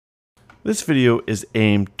This video is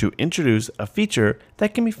aimed to introduce a feature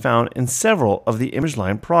that can be found in several of the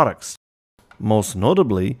ImageLine products. Most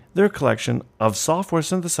notably, their collection of software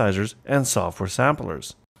synthesizers and software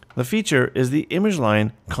samplers. The feature is the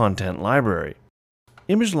ImageLine Content Library.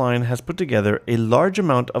 ImageLine has put together a large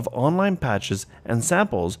amount of online patches and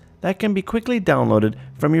samples that can be quickly downloaded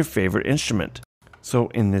from your favorite instrument. So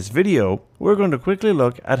in this video, we're going to quickly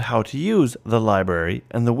look at how to use the library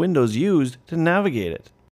and the windows used to navigate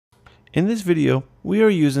it. In this video, we are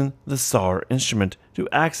using the SAR instrument to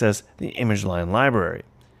access the ImageLine library.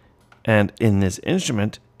 And in this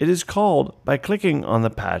instrument, it is called by clicking on the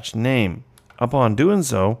patch name. Upon doing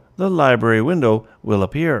so, the library window will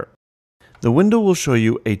appear. The window will show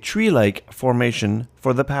you a tree-like formation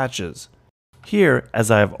for the patches. Here,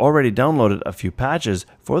 as I have already downloaded a few patches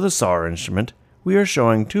for the SAR instrument, we are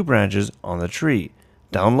showing two branches on the tree,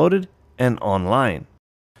 downloaded and online.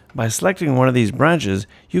 By selecting one of these branches,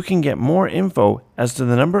 you can get more info as to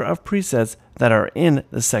the number of presets that are in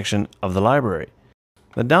the section of the library.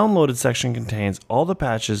 The downloaded section contains all the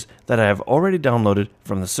patches that I have already downloaded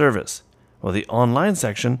from the service, while the online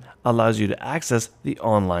section allows you to access the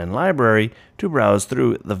online library to browse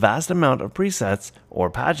through the vast amount of presets or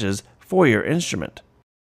patches for your instrument.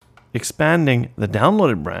 Expanding the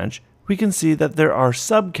downloaded branch, we can see that there are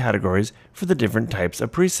subcategories for the different types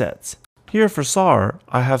of presets. Here for SAR,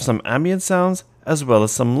 I have some ambient sounds as well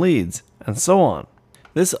as some leads, and so on.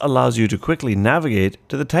 This allows you to quickly navigate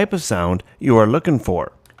to the type of sound you are looking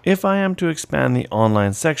for. If I am to expand the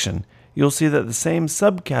online section, you'll see that the same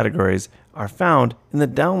subcategories are found in the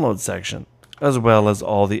download section, as well as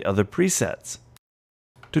all the other presets.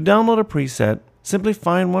 To download a preset, simply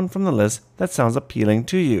find one from the list that sounds appealing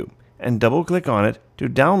to you, and double-click on it to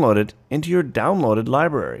download it into your downloaded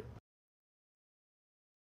library.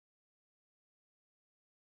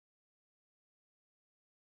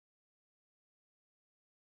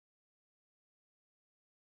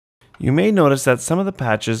 You may notice that some of the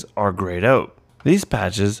patches are grayed out. These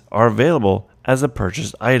patches are available as a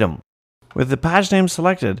purchased item. With the patch name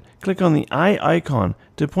selected, click on the eye icon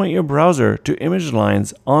to point your browser to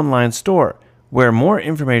ImageLine's online store, where more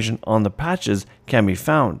information on the patches can be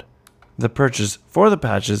found. The purchase for the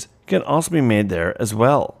patches can also be made there as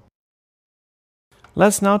well.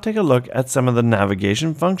 Let's now take a look at some of the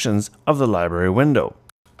navigation functions of the library window.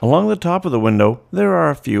 Along the top of the window, there are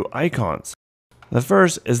a few icons. The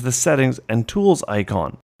first is the Settings and Tools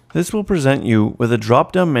icon. This will present you with a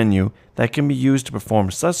drop-down menu that can be used to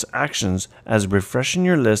perform such actions as refreshing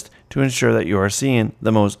your list to ensure that you are seeing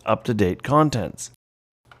the most up-to-date contents.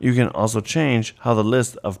 You can also change how the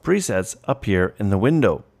list of presets appear in the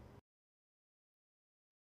window,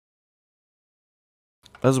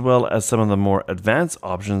 as well as some of the more advanced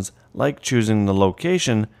options like choosing the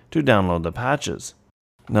location to download the patches.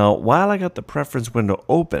 Now, while I got the preference window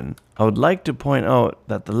open, I would like to point out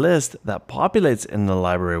that the list that populates in the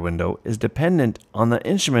library window is dependent on the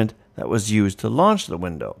instrument that was used to launch the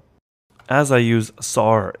window. As I use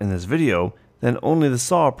SAR in this video, then only the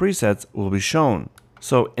SAR presets will be shown.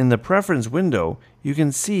 So in the preference window, you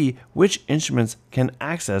can see which instruments can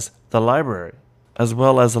access the library, as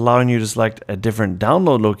well as allowing you to select a different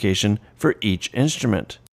download location for each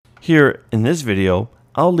instrument. Here in this video,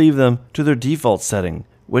 I'll leave them to their default setting,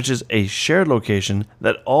 which is a shared location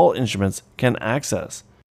that all instruments can access.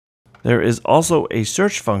 There is also a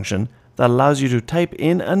search function that allows you to type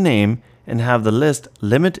in a name and have the list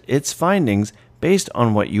limit its findings based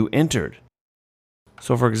on what you entered.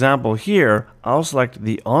 So for example, here I'll select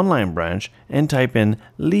the online branch and type in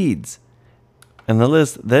leads, and the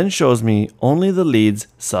list then shows me only the leads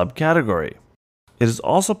subcategory. It is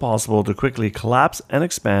also possible to quickly collapse and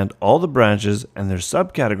expand all the branches and their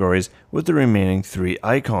subcategories with the remaining three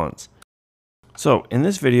icons. So in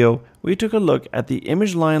this video, we took a look at the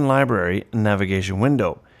ImageLine library navigation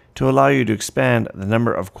window to allow you to expand the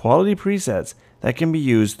number of quality presets that can be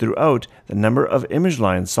used throughout the number of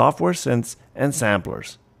ImageLine software synths and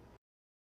samplers.